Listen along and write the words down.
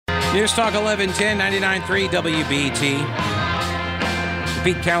News Talk 1110 99.3 WBT. The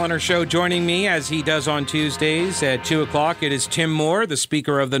Pete Kaliner Show joining me as he does on Tuesdays at 2 o'clock. It is Tim Moore, the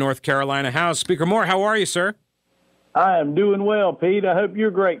Speaker of the North Carolina House. Speaker Moore, how are you, sir? I am doing well, Pete. I hope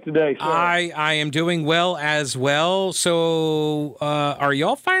you're great today, sir. I am doing well as well. So are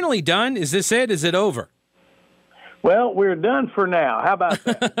y'all finally done? Is this it? Is it over? Well, we're done for now. How about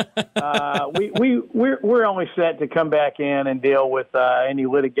that? We're only set to come back in and deal with any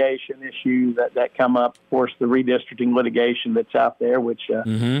litigation issues that come up. Of course, the redistricting litigation that's out there, which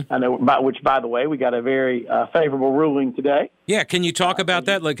I know. By the way, we got a very favorable ruling today. Yeah, can you talk about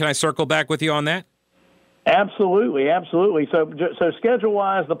that? Can I circle back with you on that? Absolutely. So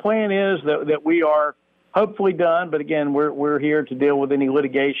schedule-wise, the plan is that we are hopefully done, but again, we're here to deal with any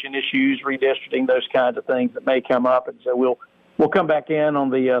litigation issues, redistricting, those kinds of things that may come up, and so we'll come back in on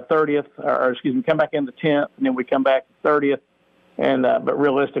the 30th, come back in the 10th, and then we come back the 30th, and but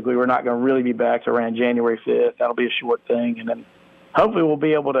realistically, we're not going to really be back to around January 5th. That'll be a short thing, and then hopefully we'll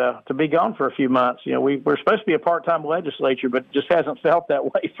be able to be gone for a few months. You know, we're supposed to be a part-time legislature, but it just hasn't felt that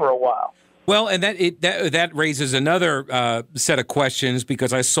way for a while. Well, and that raises another set of questions,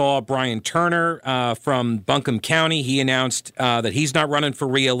 because I saw Brian Turner from Buncombe County. He announced that he's not running for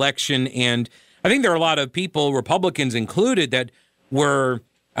re-election, and I think there are a lot of people, Republicans included, that were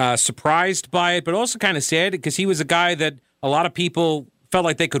surprised by it, but also kind of sad, because he was a guy that a lot of people felt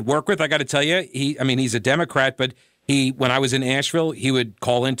like they could work with. I got to tell you, he's a Democrat, but when I was in Asheville, he would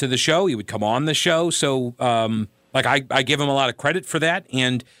call into the show, he would come on the show, so I give him a lot of credit for that,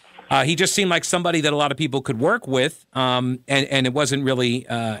 and he just seemed like somebody that a lot of people could work with, and it wasn't really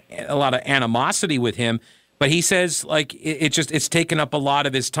a lot of animosity with him. But he says, it's taken up a lot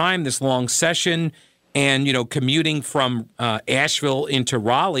of his time, this long session, and, commuting from Asheville into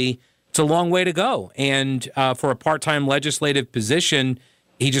Raleigh, it's a long way to go. And for a part-time legislative position,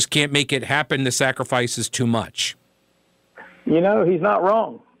 he just can't make it happen. The sacrifice is too much. He's not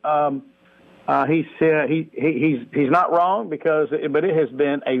wrong. He's not wrong, but it has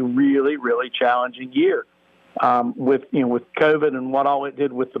been a really, really challenging year with COVID and what all it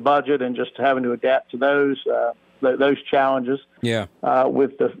did with the budget, and just having to adapt to those challenges. Yeah.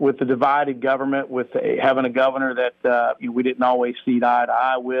 With the divided government, with having a governor that we didn't always see eye to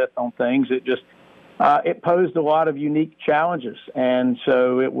eye with on things, it just it posed a lot of unique challenges, and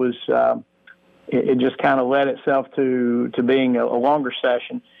so it was it just kind of led itself to being a longer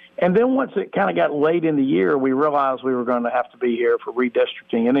session. And then once it kind of got late in the year, we realized we were going to have to be here for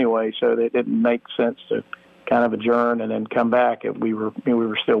redistricting anyway, so it didn't make sense to kind of adjourn and then come back. We were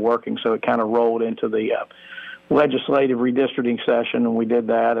still working, so it kind of rolled into the legislative redistricting session, and we did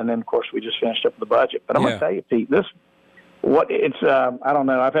that. And then, of course, we just finished up the budget. But I'm going to tell you, Pete, I don't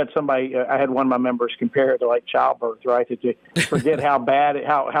know. I had one of my members compare it to like childbirth, right? That you forget how bad,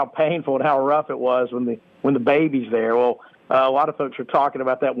 how painful and how rough it was when the baby's there. Well, a lot of folks are talking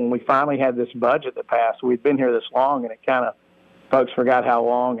about that when we finally had this budget that passed. We'd been here this long, and it kind of, folks forgot how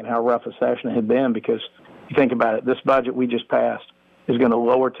long and how rough a session it had been, because you think about it, this budget we just passed is going to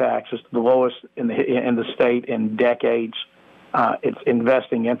lower taxes to the lowest in the state in decades. It's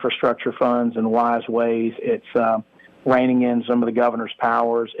investing infrastructure funds in wise ways. It's reining in some of the governor's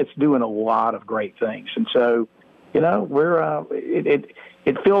powers. It's doing a lot of great things. And so, it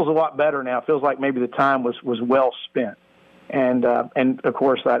feels a lot better now. It feels like maybe the time was well spent. And of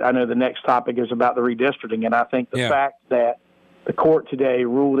course, I know the next topic is about the redistricting, and I think the fact that the court today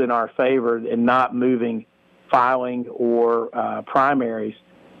ruled in our favor in not moving filing or primaries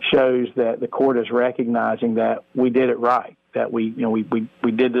shows that the court is recognizing that we did it right, that we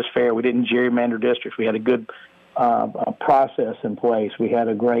did this fair. We didn't gerrymander districts. We had a good process in place. We had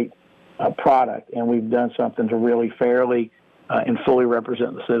a great product, and we've done something to really fairly and fully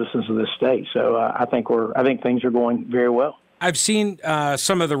represent the citizens of this state. So I think things are going very well. I've seen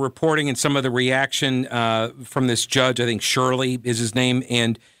some of the reporting and some of the reaction from this judge. I think Shirley is his name,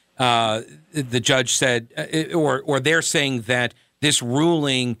 and the judge said, or they're saying that this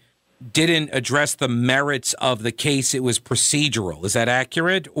ruling didn't address the merits of the case. It was procedural. Is that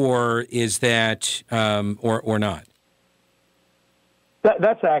accurate, or is that or not?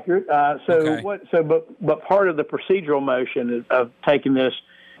 That's accurate. But part of the procedural motion of taking this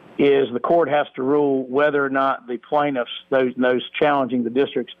is the court has to rule whether or not the plaintiffs, those challenging the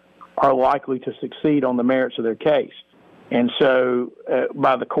districts, are likely to succeed on the merits of their case. And so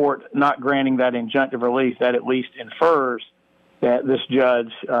by the court not granting that injunctive relief, that at least infers that this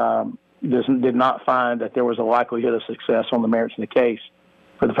judge did not find that there was a likelihood of success on the merits of the case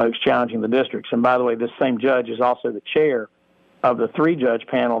for the folks challenging the districts. And by the way, this same judge is also the chair of the 3-judge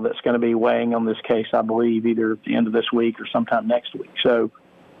panel that's going to be weighing on this case, I believe, either at the end of this week or sometime next week. So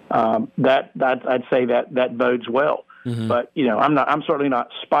I'd say that bodes well. Mm-hmm. But I'm certainly not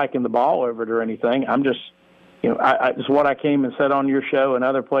spiking the ball over it or anything. I'm just, it's what I came and said on your show and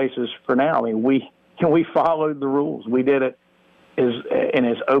other places for now. I mean, we followed the rules. We did it in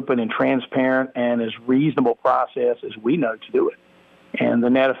as open and transparent and as reasonable process as we know to do it. And the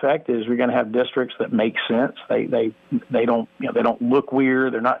net effect is we're going to have districts that make sense. They don't look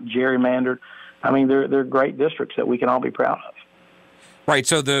weird. They're not gerrymandered. I mean, they're great districts that we can all be proud of. Right.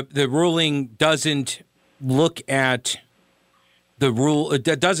 So the ruling doesn't look at the rule. It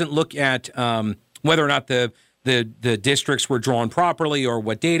doesn't look at whether or not the districts were drawn properly or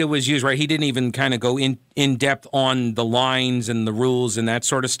what data was used. Right. He didn't even kind of go in depth on the lines and the rules and that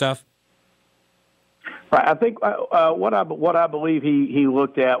sort of stuff. Right. I think what I believe he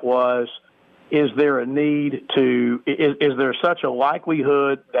looked at was, is there a need to, is there such a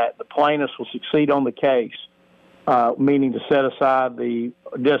likelihood that the plaintiffs will succeed on the case, meaning to set aside the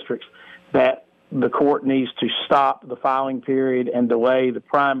districts, that the court needs to stop the filing period and delay the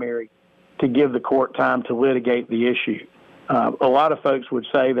primary to give the court time to litigate the issue. A lot of folks would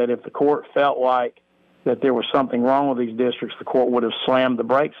say that if the court felt like that there was something wrong with these districts, the court would have slammed the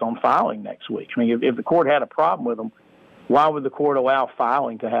brakes on filing next week. I mean, if the court had a problem with them, why would the court allow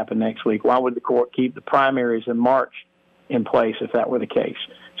filing to happen next week? Why would the court keep the primaries in March in place if that were the case?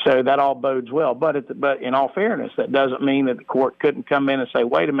 So that all bodes well. But in all fairness, that doesn't mean that the court couldn't come in and say,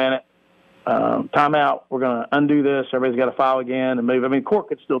 wait a minute, time out, we're going to undo this, everybody's got to file again and move. I mean, the court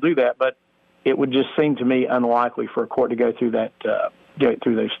could still do that, but it would just seem to me unlikely for a court to go through that, get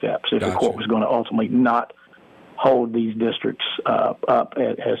through those steps if the court was going to ultimately not hold these districts up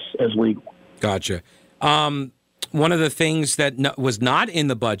as legal. Gotcha. One of the things that was not in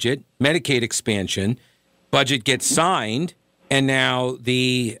the budget, Medicaid expansion, budget gets signed, and now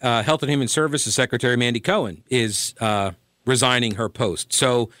the Health and Human Services Secretary, Mandy Cohen, is resigning her post.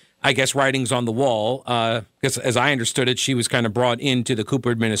 So I guess writing's on the wall. Because as I understood it, she was kind of brought into the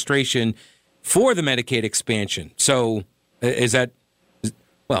Cooper administration for the Medicaid expansion. So is that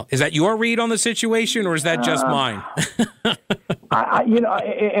your read on the situation, or is that just mine?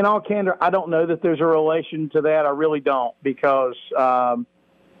 In all candor, I don't know that there's a relation to that. I really don't, because I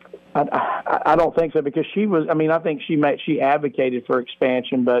don't think so. Because she was, I think she advocated for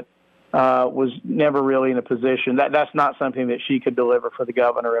expansion, but was never really in a position that's not something that she could deliver for the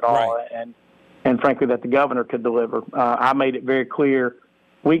governor at all, right. and frankly that the governor could deliver. I made it very clear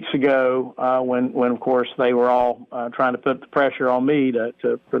weeks ago when of course they were all trying to put the pressure on me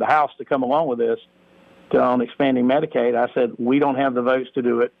for the House to come along with this on expanding Medicaid. I said, we don't have the votes to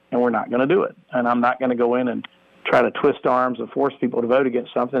do it, and we're not going to do it. And I'm not going to go in and try to twist arms and force people to vote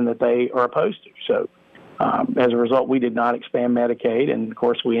against something that they are opposed to. So as a result, we did not expand Medicaid, and of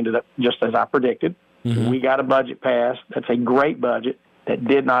course we ended up just as I predicted. Mm-hmm. We got a budget passed. That's a great budget that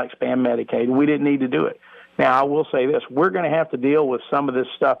did not expand Medicaid. We didn't need to do it. Now, I will say this. We're going to have to deal with some of this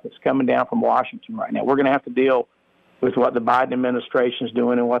stuff that's coming down from Washington right now. We're going to have to deal with what the Biden administration is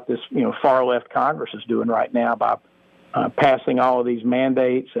doing and what this far-left Congress is doing right now by passing all of these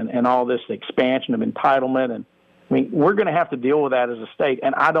mandates and all this expansion of entitlement. And we're going to have to deal with that as a state.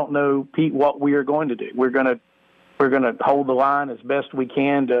 And I don't know, Pete, what we are going to do. We're going to hold the line as best we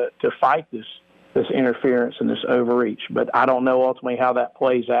can to fight this interference and this overreach. But I don't know ultimately how that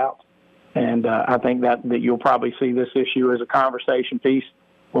plays out. And I think that you'll probably see this issue as a conversation piece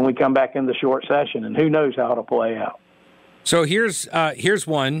when we come back in the short session, and who knows how it'll play out. So here's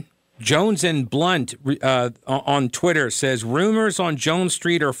one. Jones and Blunt on Twitter says, rumors on Jones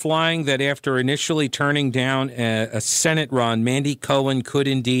Street are flying that after initially turning down a Senate run, Mandy Cohen could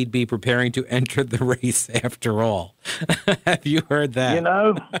indeed be preparing to enter the race after all. Have you heard that?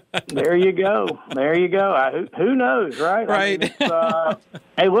 There you go. There you go. Who knows, right? Right.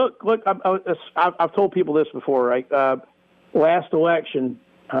 Hey, look, I've told people this before, right? Last election,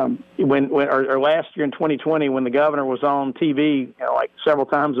 or last year in 2020, when the governor was on TV, like several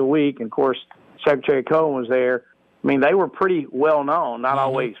times a week, and of course Secretary Cohen was there. They were pretty well known, not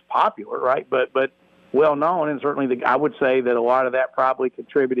always popular, right? But well known, and certainly I would say that a lot of that probably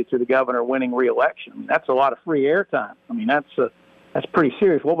contributed to the governor winning re-election. That's a lot of free airtime. That's pretty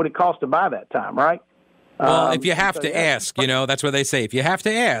serious. What would it cost to buy that time, right? Well, if you have to ask, that's what they say. If you have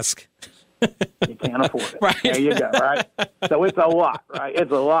to ask. You can't afford it. Right. There you go, right? So it's a lot, right?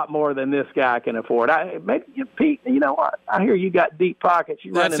 It's a lot more than this guy can afford. Pete, you know what? I hear you got deep pockets.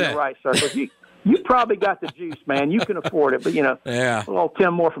 You run in the right circles. You probably got the juice, man. You can afford it. But, yeah. Little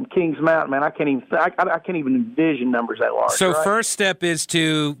Tim Moore from Kings Mountain, man, I can't even envision numbers that large. So right? First step is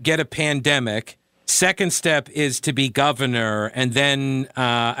to get a pandemic. second step is to be governor, and then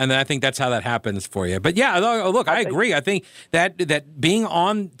I think that's how that happens for you. But yeah, look, I agree. I think that being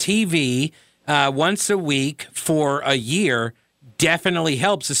on TV once a week for a year definitely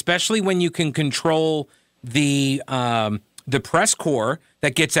helps, especially when you can control the press corps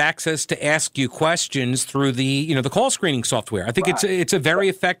that gets access to ask you questions through the call screening software. I think it's a very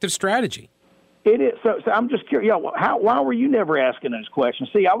effective strategy. It is. So I'm just curious. Why were you never asking those questions?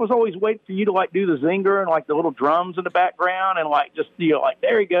 See, I was always waiting for you to do the zinger and the little drums in the background and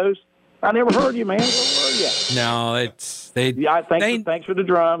there he goes. I never heard you, man. Where were you? No, thanks for the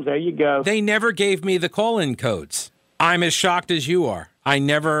drums. There you go. They never gave me the call-in codes. I'm as shocked as you are. I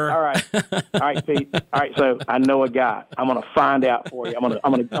never. All right, Pete. All right, so I know a guy. I'm going to find out for you.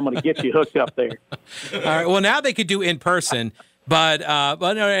 I'm going to get you hooked up there. All right. Well, now they could do in person, but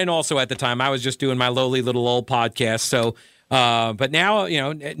and also at the time I was just doing my lowly little old podcast. So, but now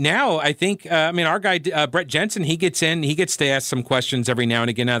now I think our guy Brett Jensen, he gets to ask some questions every now and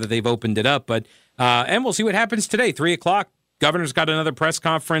again now that they've opened it up. But and we'll see what happens today. 3:00. Governor's got another press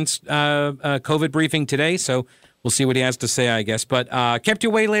conference, COVID briefing today. So. We'll see what he has to say, I guess. But kept you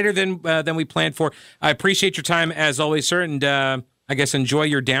way later than we planned for. I appreciate your time, as always, sir, and I guess enjoy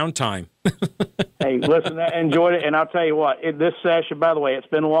your downtime. Hey, listen, I enjoyed it, and I'll tell you what, this session, by the way, it's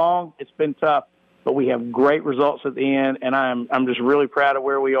been long, it's been tough, but we have great results at the end, and I'm just really proud of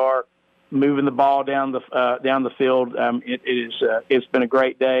where we are, moving the ball down the field. It's been a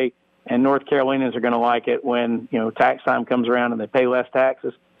great day, and North Carolinians are going to like it when tax time comes around and they pay less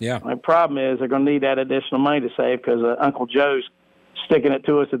taxes. Yeah. My problem is they're going to need that additional money to save because Uncle Joe's sticking it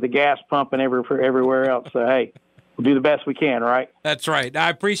to us at the gas pump and everywhere else. So, hey, we'll do the best we can, right? That's right. I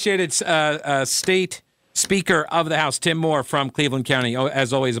appreciate it. State Speaker of the House, Tim Moore from Cleveland County.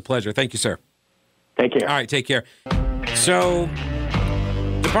 As always, a pleasure. Thank you, sir. Take care. All right, take care. So,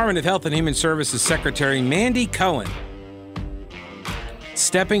 Department of Health and Human Services Secretary Mandy Cohen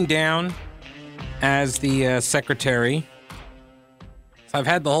stepping down as the secretary. I've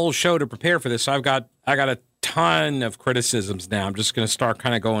had the whole show to prepare for this, so I got a ton of criticisms now. I'm just going to start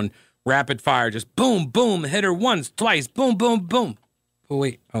kind of going rapid fire, just boom, boom, hit her once, twice, boom, boom, boom. Oh,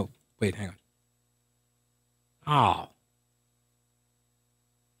 wait, hang on. Oh.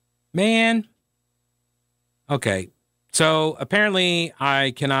 Man. Okay, so apparently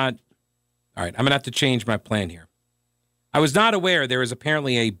I cannot. All right, I'm going to have to change my plan here. I was not aware there is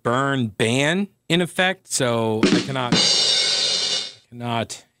apparently a burn ban in effect, so I cannot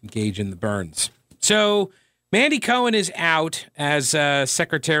engage in the burns. So Mandy Cohen is out as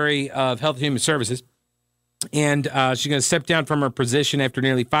Secretary of Health and Human Services, and she's going to step down from her position after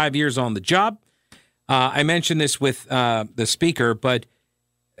nearly 5 years on the job. I mentioned this with the speaker, but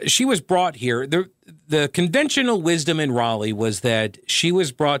she was brought here. The conventional wisdom in Raleigh was that she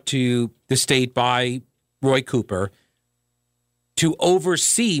was brought to the state by Roy Cooper to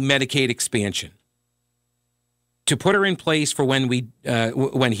oversee Medicaid expansion, to put her in place for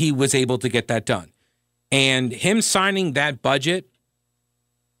when he was able to get that done. And him signing that budget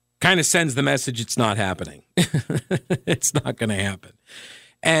kind of sends the message it's not happening. It's not going to happen.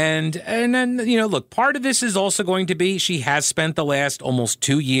 And then, look, part of this is also going to be she has spent the last almost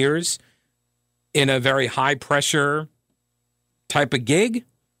 2 years in a very high pressure type of gig,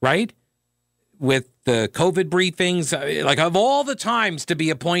 right? With the COVID briefings, of all the times to be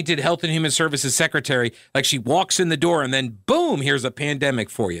appointed Health and Human Services Secretary, she walks in the door and then boom, here's a pandemic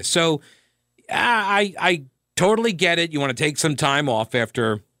for you. So I totally get it. You want to take some time off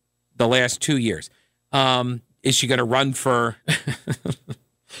after the last 2 years. Is she going to run for?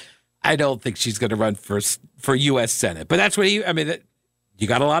 I don't think she's going to run for U.S. Senate, but that's what you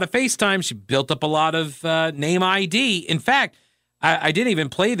got a lot of FaceTime. She built up a lot of name ID. In fact, I didn't even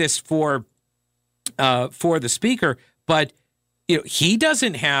play this for the speaker, but he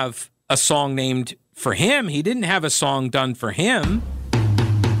doesn't have a song named for him. He didn't have a song done for him.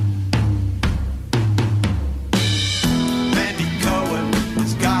 Mandy Cohen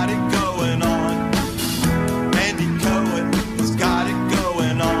has got it going on. Mandy Cohen has got it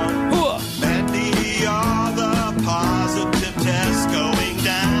going on. Mandy, are the positive tests going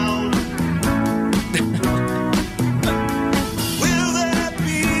down? Will there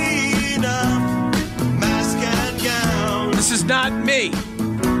be enough mask and gowns? This is not me.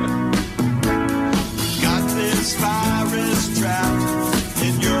 Got this virus trapped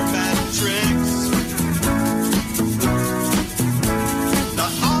in your matrix.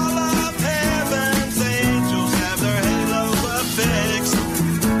 Not all of heaven's angels have their halos affixed.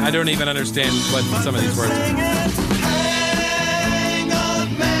 I don't even understand what some of these words are. Hang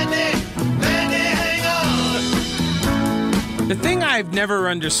on, Mandy, Mandy, hang on. The thing I've never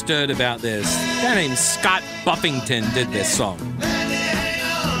understood about this, a guy named Scott Buffington did this song.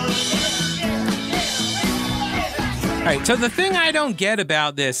 All right, so the thing I don't get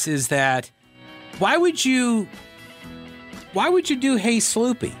about this is that why would you do Hey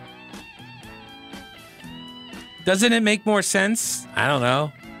Sloopy? Doesn't it make more sense? I don't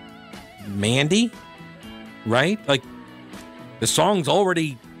know. Mandy? Right? Like, the song's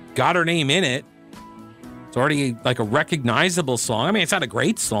already got her name in it. It's already like a recognizable song. I mean, it's not a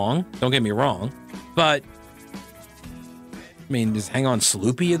great song, don't get me wrong. But, I mean, is Hang On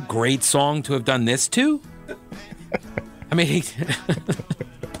Sloopy a great song to have done this to? I mean,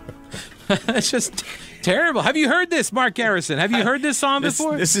 it's just terrible. Have you heard this, Mark Garrison? Have you heard this song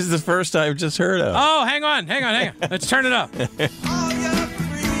before? This is the first I've just heard of. Oh, hang on. Let's turn it up.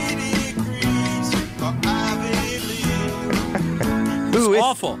 It's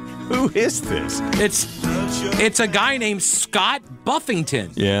awful. Who is this? It's a guy named Scott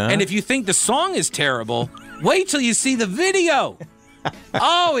Buffington. Yeah. And if you think the song is terrible, wait till you see the video.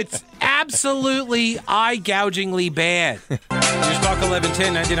 Oh, it's absolutely eye-gougingly bad. News Talk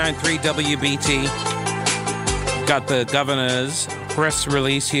 1110 99.3 WBT. Got the governor's press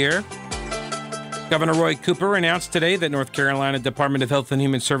release here. Governor Roy Cooper announced today that North Carolina Department of Health and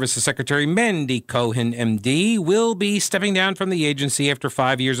Human Services Secretary Mandy Cohen, MD, will be stepping down from the agency after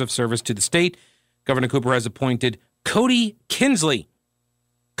 5 years of service to the state. Governor Cooper has appointed Cody Kinsley,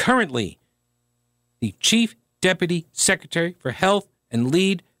 currently the Chief Deputy Secretary for Health and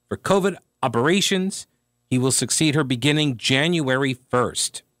lead for COVID operations. He will succeed her beginning January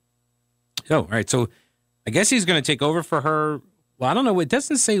 1st. Oh, all right. So I guess he's going to take over for her. Well, I don't know. It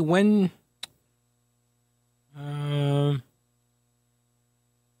doesn't say when.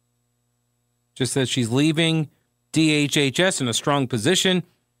 Just that she's leaving DHHS in a strong position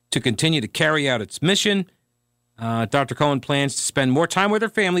to continue to carry out its mission. Dr. Cohen plans to spend more time with her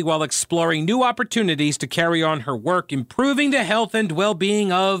family while exploring new opportunities to carry on her work, improving the health and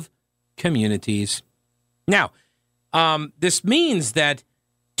well-being of communities. Now, this means that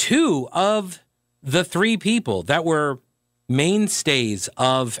 2 of the 3 people that were mainstays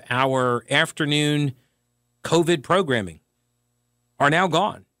of our afternoon COVID programming are now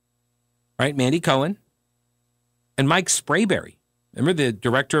gone. Right? Mandy Cohen and Mike Sprayberry. Remember, the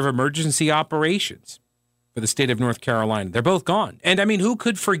Director of Emergency Operations for the state of North Carolina. They're both gone. And I mean, who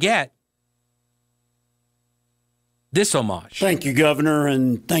could forget this homage? Thank you, Governor,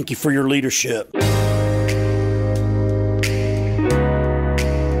 and thank you for your leadership. Oh,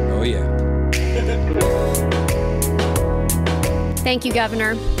 yeah. Thank you,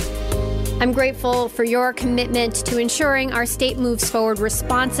 Governor. I'm grateful for your commitment to ensuring our state moves forward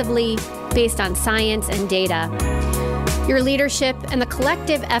responsibly based on science and data. Your leadership and the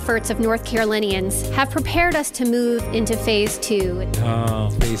collective efforts of North Carolinians have prepared us to move into Phase 2.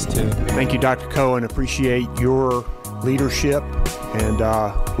 Oh, Phase 2. Thank you, Dr. Cohen. Appreciate your leadership, and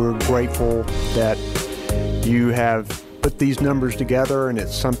we're grateful that you have put these numbers together, and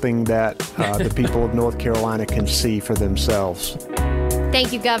it's something that the people of North Carolina can see for themselves.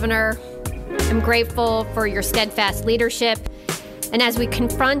 Thank you, Governor. I'm grateful for your steadfast leadership. And as we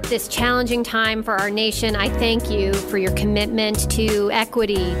confront this challenging time for our nation, I thank you for your commitment to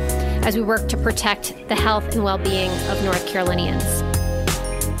equity as we work to protect the health and well-being of North Carolinians.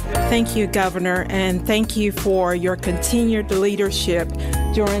 Thank you, Governor, and thank you for your continued leadership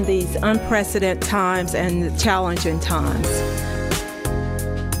during these unprecedented times and challenging times.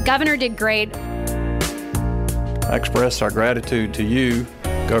 Governor did great. I express our gratitude to you,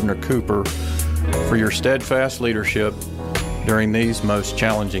 Governor Cooper, for your steadfast leadership during these most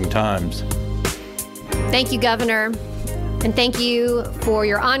challenging times. Thank you, Governor, and thank you for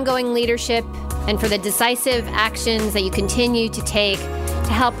your ongoing leadership and for the decisive actions that you continue to take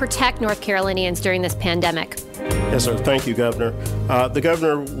to help protect North Carolinians during this pandemic. Yes, sir. Thank you, Governor. The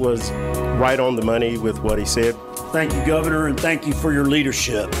governor was right on the money with what he said. Thank you, Governor, and thank you for your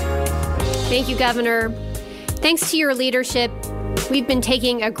leadership. Thank you, Governor. Thanks to your leadership, we've been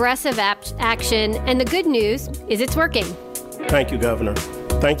taking aggressive action, and the good news is it's working. Thank you, Governor.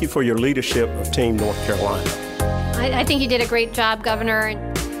 Thank you for your leadership of Team North Carolina. I think you did a great job, Governor.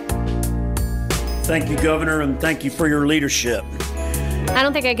 Thank you, Governor, and thank you for your leadership. I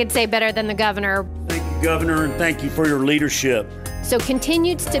don't think I could say better than the Governor. Thank you, Governor, and thank you for your leadership. So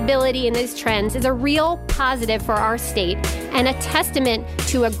continued stability in these trends is a real positive for our state and a testament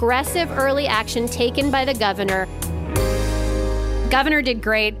to aggressive early action taken by the Governor. Governor did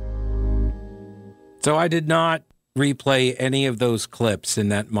great. So I did not replay any of those clips in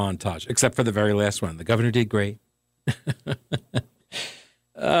that montage, except for the very last one. The governor did great.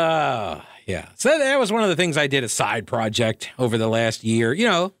 Yeah. Yeah. So that was one of the things I did, a side project over the last year. You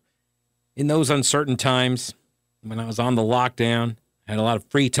know, in those uncertain times when I was on the lockdown, I had a lot of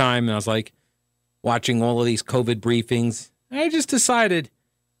free time, and I was like watching all of these COVID briefings. I just decided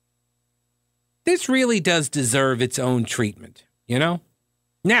this really does deserve its own treatment, you know?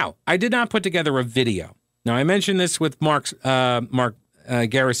 Now, I did not put together a video. Now, I mentioned this with Mark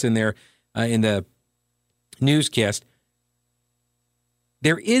Garrison there in the newscast.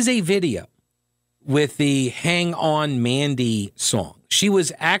 There is a video with the Hang On Mandy song. She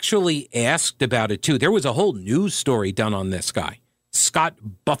was actually asked about it, too. There was a whole news story done on this guy, Scott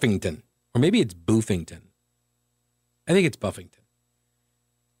Buffington. Or maybe it's Boofington. I think it's Buffington.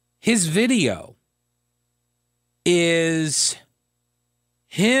 His video is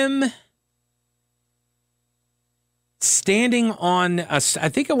him standing on a,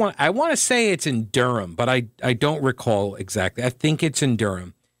 I want to say it's in Durham, but I don't recall exactly. I think it's in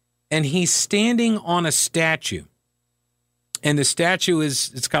Durham. And he's standing on a statue. And the statue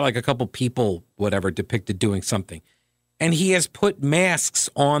it's got like a couple people, whatever, depicted doing something. And he has put masks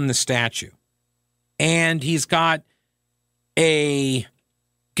on the statue. And he's got a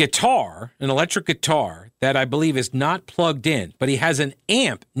guitar, an electric guitar, that I believe is not plugged in, but he has an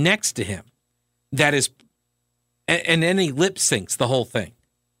amp next to him that is, and then he lip syncs the whole thing.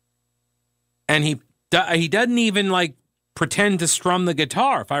 And he doesn't even like pretend to strum the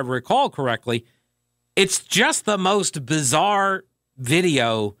guitar, if I recall correctly. It's just the most bizarre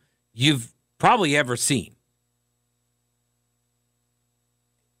video you've probably ever seen.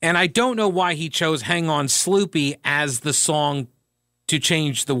 And I don't know why he chose Hang On Sloopy as the song to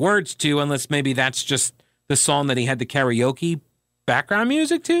change the words to, unless maybe that's just the song that he had the karaoke background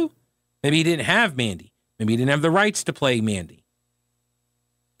music to. Maybe he didn't have Mandy. Maybe he didn't have the rights to play Mandy.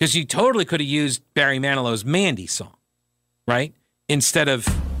 Because you totally could have used Barry Manilow's Mandy song, right? Instead of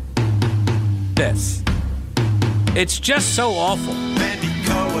this. It's just so awful. Mandy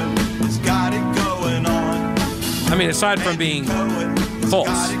Cohen has got it going on. I mean, aside from being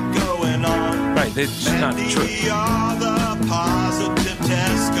false. Right, it's not true. We are the positive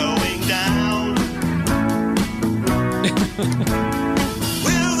test going down.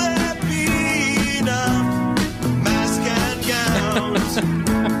 Will there be enough masks and gowns?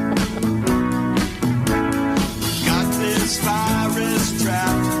 Got this virus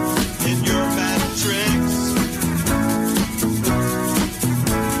trapped in your matrix.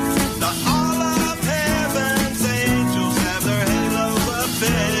 Now all of heaven's angels have their halos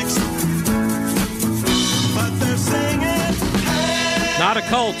affixed. But they're singing, hey, not a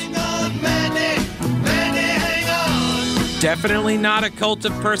cult. hang on, Mandy, Mandy, hang on. Definitely not a cult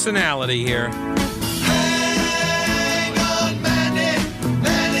of personality here. Hang on, Mandy,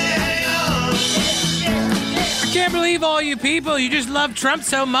 Mandy, hang on. I can't believe all you people, you just love Trump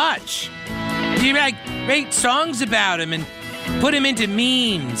so much. You like write songs about him and put him into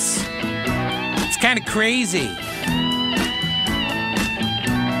memes. It's kind of crazy.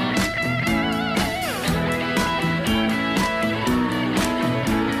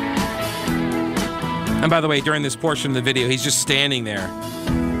 And by the way, during this portion of the video, he's just standing there.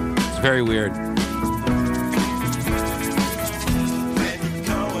 It's very weird. Mandy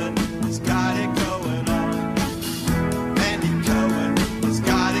Cohen has got it going on. Mandy Cohen has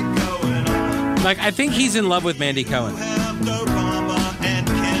got it going on. Like, I think he's in love with Mandy Cohen. Helped Obama and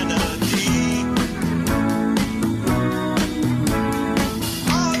Kennedy.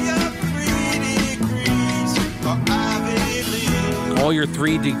 All your 3 degrees are Ivy League. All your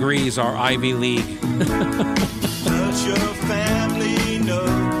 3 degrees are Ivy League. Does your family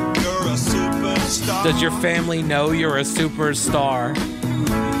know you're a superstar? Does your family know you're a superstar?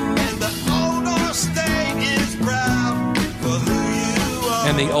 And the old North State is proud for who you are.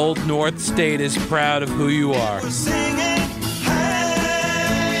 And the old North State is proud of who you are. We're singing,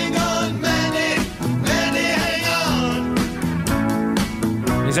 hang on, Mandy, Mandy, hang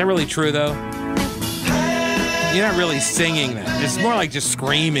on. Is that really true, though? You're not really singing that. It's more like just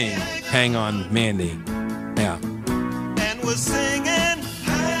screaming, hang on, Mandy. Yeah. And we're singing,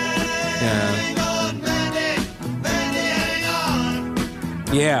 hang on, Mandy, Mandy, hang on.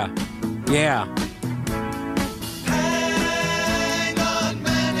 Yeah. Yeah. Hang on,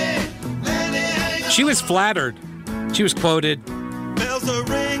 Mandy, Mandy, hang on. She was flattered. She was quoted. Bells are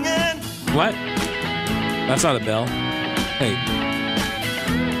ringing. What? That's not a bell. Hey.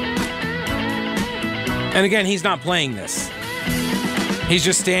 And again, he's not playing this. He's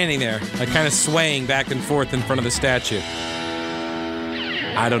just standing there, like kind of swaying back and forth in front of the statue.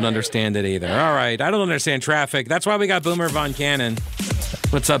 I don't understand it either. All right, I don't understand traffic. That's why we got Boomer Von Cannon.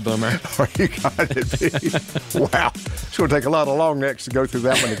 What's up, Boomer? Oh, you got it, Pete. Wow. It's going to take a lot of long necks to go through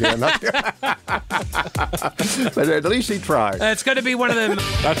that one again. But at least he tried. It's going to be one of them.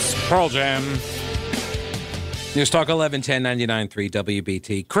 That's Pearl Jam. News Talk 1110 99.3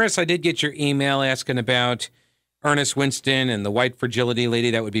 WBT. Chris, I did get your email asking about Ernest Winston and the white fragility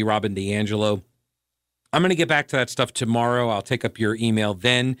lady. That would be Robin DiAngelo. I'm going to get back to that stuff tomorrow. I'll take up your email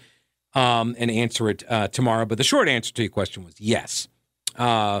then and answer it tomorrow. But the short answer to your question was yes.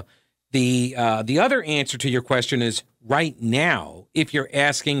 The other answer to your question is right now, if you're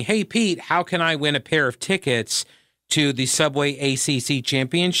asking, hey, Pete, how can I win a pair of tickets to the Subway ACC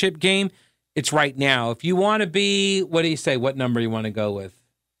championship game? It's right now. If you want to be, what do you say? What number you want to go with?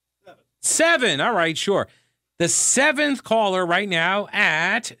 7. All right, sure. The 7th caller right now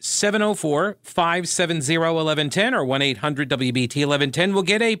at 704-570-1110 or 1-800-WBT-1110 will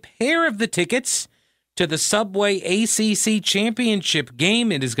get a pair of the tickets to the Subway ACC championship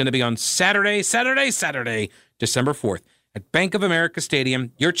game. It is going to be on Saturday, December 4th at Bank of America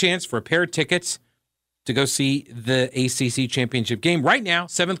Stadium. Your chance for a pair of tickets to go see the ACC championship game. Right now,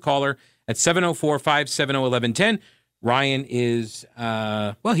 7th caller at 704-570-1110. Ryan is,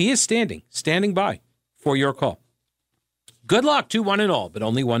 he is standing by for your call. Good luck to one and all, but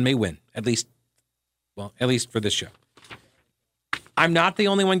only one may win. At least for this show. I'm not the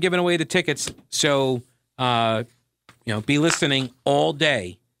only one giving away the tickets, so be listening all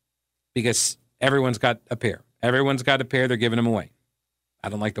day because everyone's got a pair. Everyone's got a pair. They're giving them away. I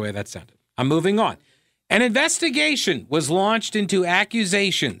don't like the way that sounded. I'm moving on. An investigation was launched into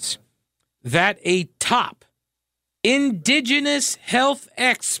accusations that a top Indigenous health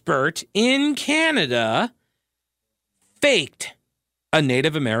expert in Canada faked a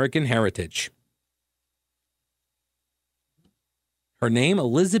Native American heritage. Her name,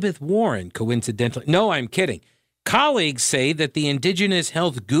 Elizabeth Warren, coincidentally. No, I'm kidding. Colleagues say that the Indigenous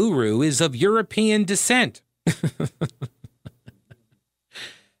health guru is of European descent.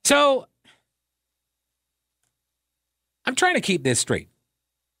 So, I'm trying to keep this straight.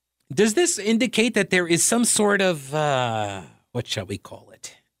 Does this indicate that there is some sort of, what shall we call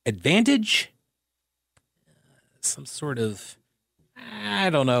it, advantage? Some sort of,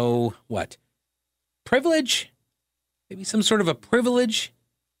 I don't know what, privilege? Maybe some sort of a privilege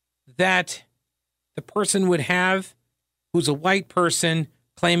that the person would have who's a white person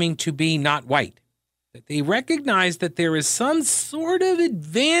claiming to be not white. That they recognize that there is some sort of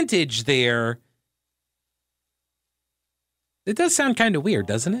advantage there. It does sound kind of weird,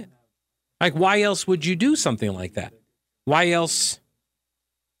 doesn't it? Like, why else would you do something like that? Why else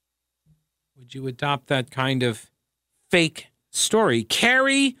would you adopt that kind of fake story?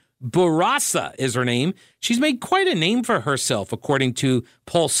 Carrie Bourassa is her name. She's made quite a name for herself, according to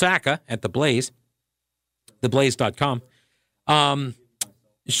Paul Saka at The Blaze, theblaze.com.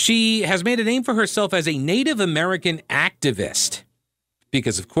 She has made a name for herself as a Native American activist,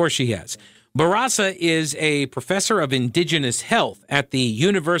 because of course she has. Bourassa is a professor of Indigenous health at the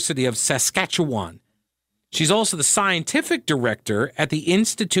University of Saskatchewan. She's also the scientific director at the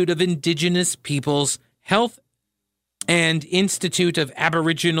Institute of Indigenous Peoples Health and Institute of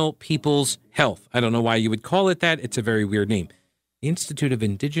Aboriginal Peoples Health. I don't know why you would call it that. It's a very weird name. Institute of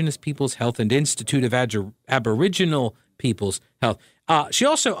Indigenous Peoples Health and Institute of Aboriginal Peoples Health. She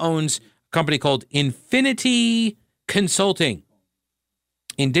also owns a company called Infinity Consulting.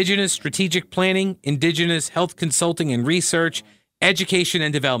 Indigenous strategic planning, Indigenous health consulting and research, education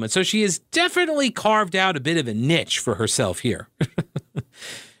and development. So she has definitely carved out a bit of a niche for herself here.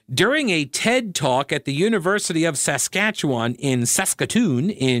 During a TED Talk at the University of Saskatchewan in Saskatoon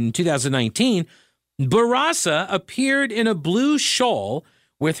in 2019, Bourassa appeared in a blue shawl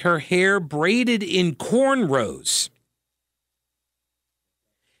with her hair braided in cornrows.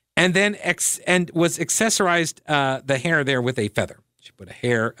 And then was accessorized the hair there with a feather. She put a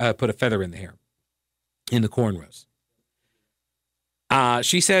feather in the hair, in the cornrows.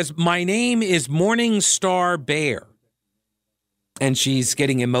 She says, "My name is Morning Star Bear." And she's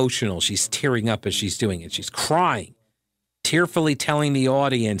getting emotional. She's tearing up as she's doing it. She's crying, tearfully telling the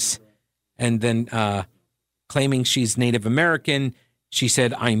audience, and then claiming she's Native American. She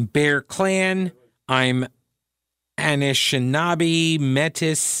said, "I'm Bear Clan. I'm Anishinaabe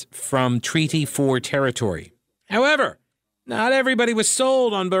Métis from Treaty 4 territory." However, not everybody was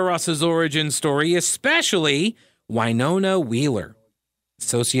sold on Bourassa's origin story, especially Winona Wheeler,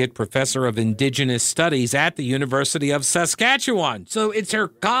 Associate Professor of Indigenous Studies at the University of Saskatchewan. So it's her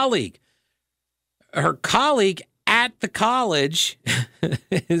colleague. Her colleague at the college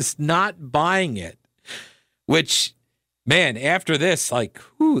is not buying it, which, man, after this, like,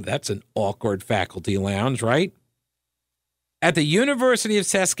 whew, that's an awkward faculty lounge, right? At the University of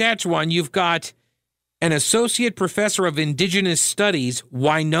Saskatchewan, you've got an associate professor of Indigenous Studies,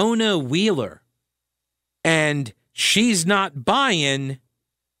 Winona Wheeler, and she's not buying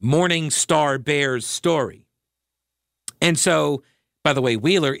Morning Star Bear's story. And so, by the way,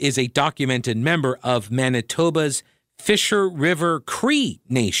 Wheeler is a documented member of Manitoba's Fisher River Cree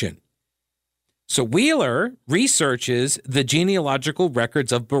Nation. So Wheeler researches the genealogical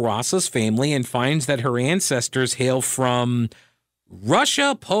records of Barassa's family and finds that her ancestors hail from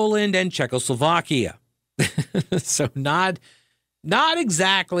Russia, Poland, and Czechoslovakia. So not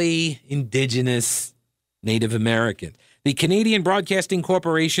exactly Indigenous Native American. The Canadian Broadcasting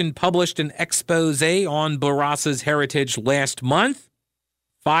Corporation published an expose on Barassa's heritage last month.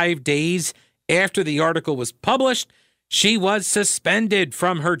 5 days after the article was published, she was suspended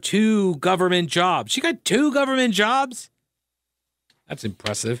from her 2 government jobs. She got 2 government jobs? That's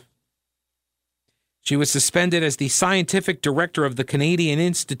impressive. She was suspended as the scientific director of the Canadian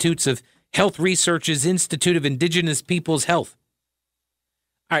Institutes of Health Research's Institute of Indigenous Peoples' Health.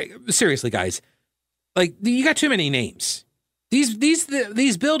 All right, seriously, guys. Like, you got too many names.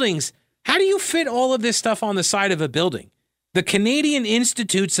 These buildings, how do you fit all of this stuff on the side of a building? The Canadian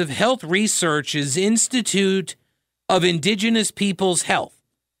Institutes of Health Research's Institute of Indigenous Peoples' Health.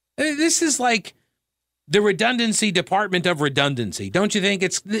 This is like the redundancy department of redundancy. Don't you think?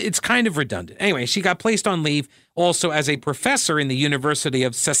 It's kind of redundant. Anyway, she got placed on leave also as a professor in the University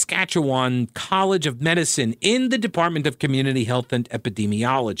of Saskatchewan College of Medicine in the Department of Community Health and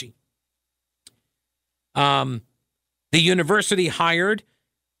Epidemiology. The university hired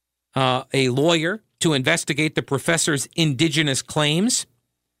a lawyer to investigate the professor's Indigenous claims.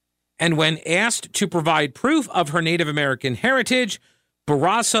 And when asked to provide proof of her Native American heritage,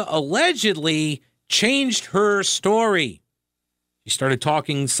 Barassa allegedly changed her story. She started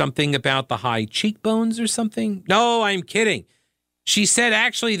talking something about the high cheekbones or something. No, I'm kidding. She said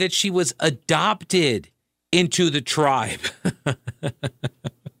actually that she was adopted into the tribe.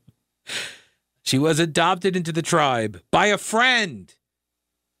 She was adopted into the tribe by a friend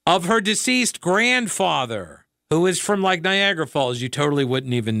of her deceased grandfather, who is from like Niagara Falls. You totally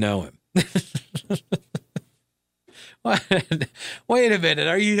wouldn't even know him. Wait a minute.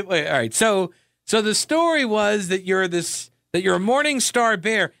 All right. So the story was that you're a Morning Star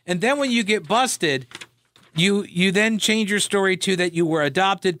Bear, and then when you get busted, you then change your story to that you were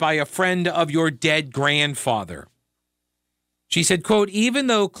adopted by a friend of your dead grandfather. She said, quote, even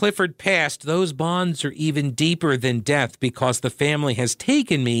though Clifford passed, those bonds are even deeper than death because the family has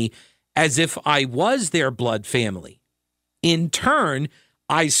taken me as if I was their blood family. In turn,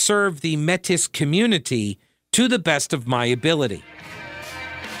 I serve the Métis community to the best of my ability.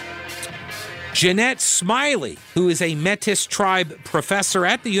 Jeanette Smiley, who is a Métis tribe professor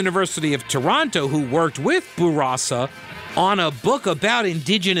at the University of Toronto who worked with Barassa on a book about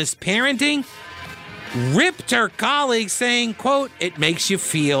Indigenous parenting, ripped her colleague saying, quote, it makes you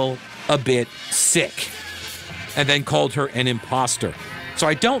feel a bit sick, and then called her an imposter. So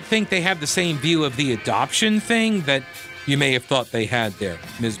I don't think they have the same view of the adoption thing that you may have thought they had there,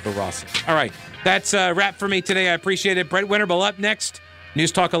 Ms. Barassa. All right, that's a wrap for me today. I appreciate it. Brett Winterble up next.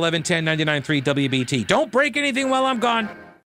 News Talk 1110 99.3 WBT. Don't break anything while I'm gone.